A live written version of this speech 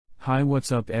Hi,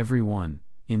 what's up everyone?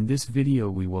 In this video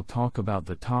we will talk about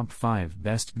the top 5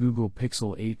 best Google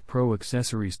Pixel 8 Pro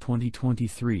accessories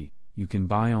 2023 you can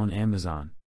buy on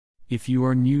Amazon. If you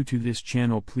are new to this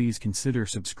channel, please consider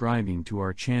subscribing to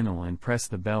our channel and press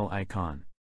the bell icon.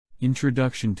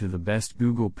 Introduction to the best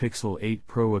Google Pixel 8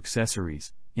 Pro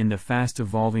accessories. In the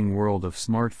fast-evolving world of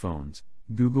smartphones,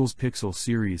 Google's Pixel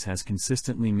series has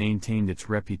consistently maintained its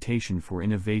reputation for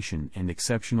innovation and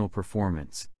exceptional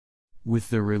performance.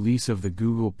 With the release of the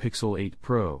Google Pixel 8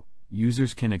 Pro,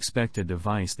 users can expect a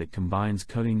device that combines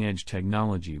cutting-edge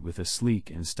technology with a sleek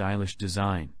and stylish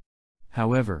design.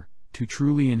 However, to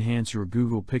truly enhance your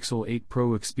Google Pixel 8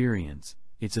 Pro experience,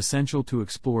 it's essential to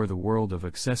explore the world of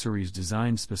accessories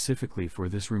designed specifically for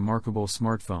this remarkable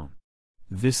smartphone.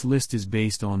 This list is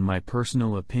based on my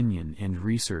personal opinion and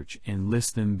research and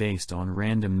lists them based on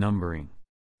random numbering.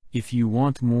 If you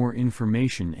want more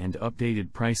information and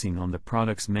updated pricing on the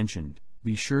products mentioned,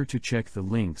 be sure to check the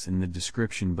links in the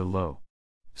description below.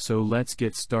 So let's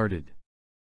get started.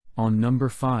 On number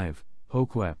 5,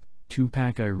 HoQEP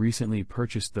 2-pack. I recently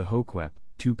purchased the HoQEP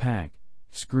 2-pack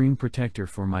screen protector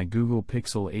for my Google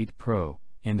Pixel 8 Pro,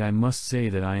 and I must say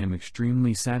that I am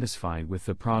extremely satisfied with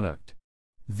the product.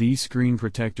 These screen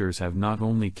protectors have not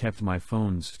only kept my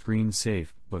phone's screen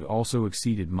safe, but also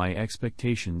exceeded my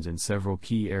expectations in several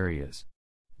key areas.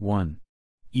 1.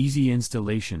 Easy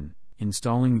installation.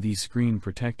 Installing these screen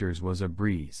protectors was a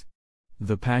breeze.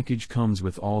 The package comes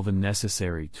with all the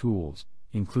necessary tools,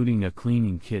 including a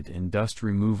cleaning kit and dust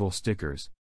removal stickers.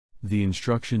 The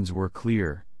instructions were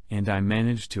clear, and I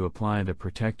managed to apply the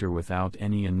protector without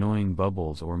any annoying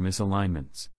bubbles or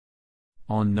misalignments.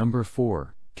 On number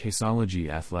 4, Caseology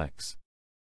Athlex.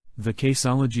 The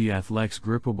Caseology Athlex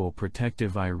Grippable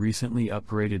Protective. I recently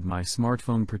upgraded my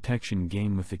smartphone protection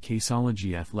game with the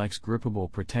Caseology Athlex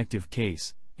Grippable Protective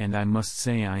Case, and I must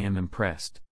say I am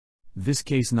impressed. This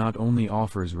case not only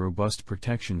offers robust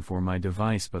protection for my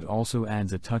device but also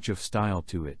adds a touch of style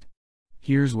to it.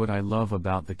 Here's what I love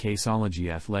about the Caseology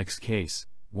Athlex case.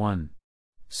 1.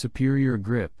 Superior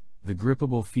grip. The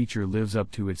grippable feature lives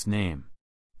up to its name.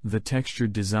 The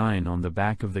textured design on the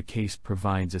back of the case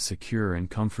provides a secure and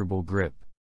comfortable grip.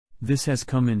 This has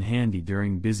come in handy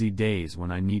during busy days when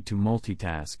I need to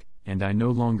multitask, and I no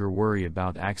longer worry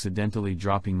about accidentally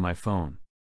dropping my phone.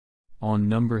 On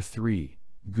number 3,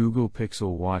 Google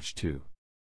Pixel Watch 2.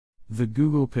 The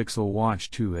Google Pixel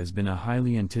Watch 2 has been a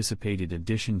highly anticipated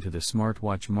addition to the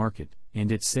smartwatch market,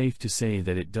 and it's safe to say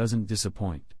that it doesn't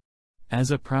disappoint. As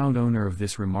a proud owner of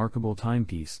this remarkable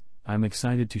timepiece, I'm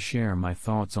excited to share my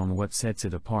thoughts on what sets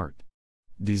it apart.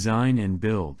 Design and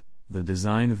build. The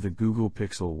design of the Google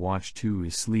Pixel Watch 2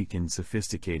 is sleek and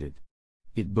sophisticated.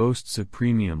 It boasts a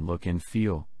premium look and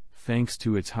feel, thanks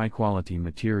to its high-quality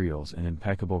materials and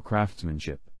impeccable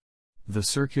craftsmanship. The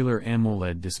circular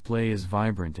AMOLED display is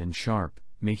vibrant and sharp,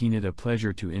 making it a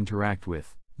pleasure to interact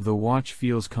with. The watch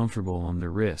feels comfortable on the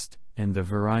wrist, and the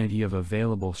variety of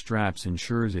available straps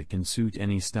ensures it can suit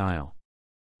any style.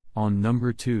 On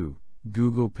number 2,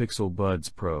 Google Pixel Buds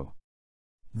Pro.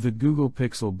 The Google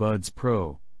Pixel Buds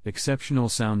Pro, exceptional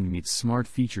sound meets smart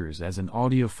features. As an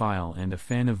audiophile and a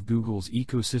fan of Google's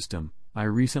ecosystem, I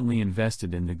recently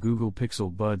invested in the Google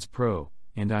Pixel Buds Pro,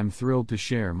 and I'm thrilled to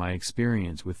share my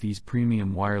experience with these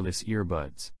premium wireless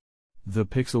earbuds. The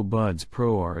Pixel Buds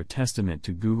Pro are a testament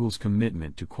to Google's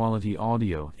commitment to quality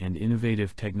audio and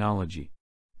innovative technology.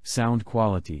 Sound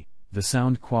quality. The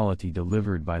sound quality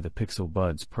delivered by the Pixel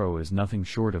Buds Pro is nothing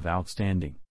short of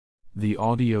outstanding. The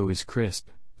audio is crisp,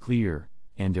 clear,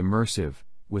 and immersive,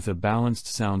 with a balanced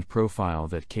sound profile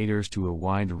that caters to a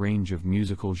wide range of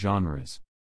musical genres.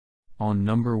 On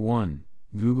number 1,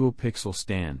 Google Pixel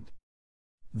Stand.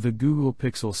 The Google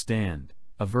Pixel Stand,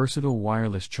 a versatile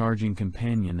wireless charging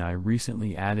companion. I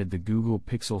recently added the Google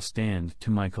Pixel Stand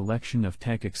to my collection of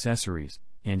tech accessories,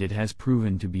 and it has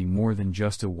proven to be more than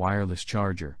just a wireless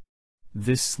charger.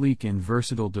 This sleek and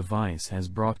versatile device has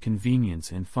brought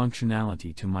convenience and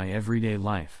functionality to my everyday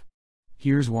life.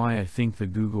 Here's why I think the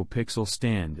Google Pixel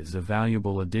Stand is a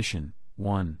valuable addition.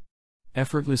 1.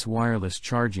 Effortless wireless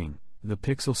charging. The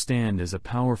Pixel Stand is a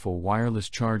powerful wireless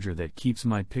charger that keeps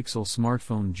my Pixel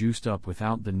smartphone juiced up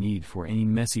without the need for any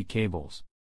messy cables.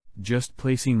 Just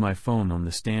placing my phone on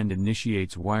the stand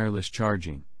initiates wireless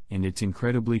charging, and it's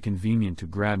incredibly convenient to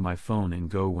grab my phone and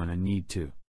go when I need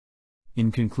to. In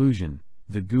conclusion,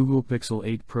 the Google Pixel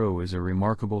 8 Pro is a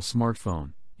remarkable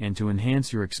smartphone, and to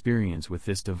enhance your experience with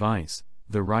this device,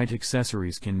 the right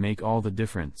accessories can make all the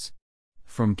difference.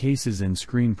 From cases and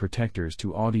screen protectors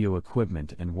to audio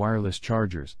equipment and wireless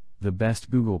chargers, the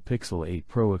best Google Pixel 8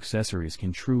 Pro accessories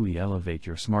can truly elevate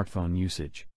your smartphone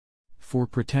usage. For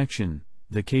protection,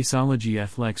 The Caseology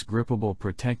Flex grippable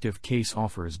protective case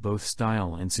offers both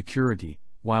style and security,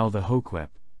 while the Hoquep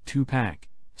 2-pack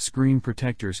screen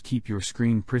protectors keep your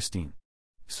screen pristine.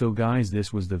 So guys,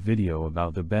 this was the video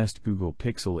about the best Google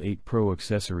Pixel 8 Pro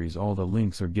accessories. All the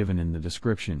links are given in the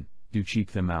description, do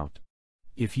check them out.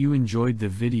 If you enjoyed the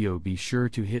video, be sure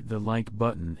to hit the like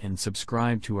button and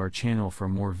subscribe to our channel for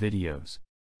more videos.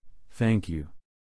 Thank you.